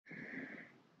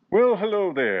Well,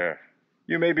 hello there.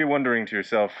 You may be wondering to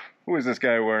yourself, who is this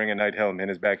guy wearing a night helm in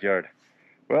his backyard?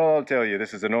 Well, I'll tell you,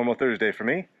 this is a normal Thursday for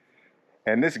me.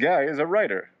 And this guy is a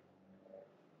writer.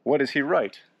 What does he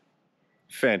write?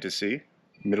 Fantasy,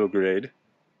 middle grade,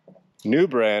 new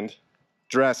brand,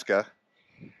 Drasca.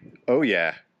 Oh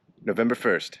yeah, November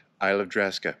 1st, Isle of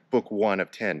Drasca, book 1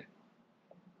 of 10.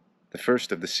 The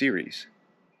first of the series,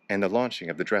 and the launching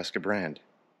of the Drasca brand,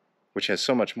 which has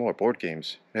so much more board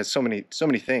games. It has so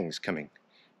many things coming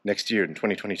next year in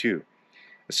 2022,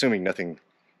 assuming nothing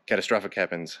catastrophic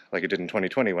happens like it did in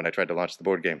 2020 when I tried to launch the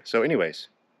board game. So anyways,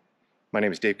 my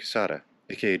name is Dave Casada,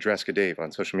 aka Drasca Dave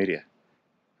on social media.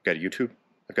 I've got a YouTube,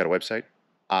 I've got a website,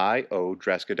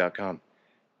 iodrasca.com.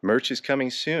 Merch is coming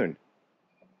soon.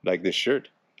 Like this shirt.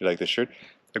 You like this shirt?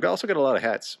 I've also got a lot of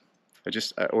hats.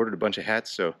 I ordered a bunch of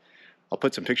hats, so I'll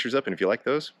put some pictures up, and if you like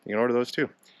those, you can order those too.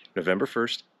 November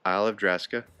 1st, Isle of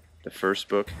Drasca, the first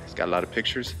book. It's got a lot of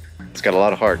pictures. It's got a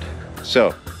lot of heart.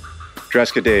 So,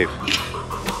 Drasca Dave,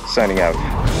 signing out.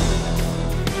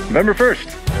 November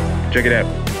 1st. Check it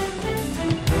out.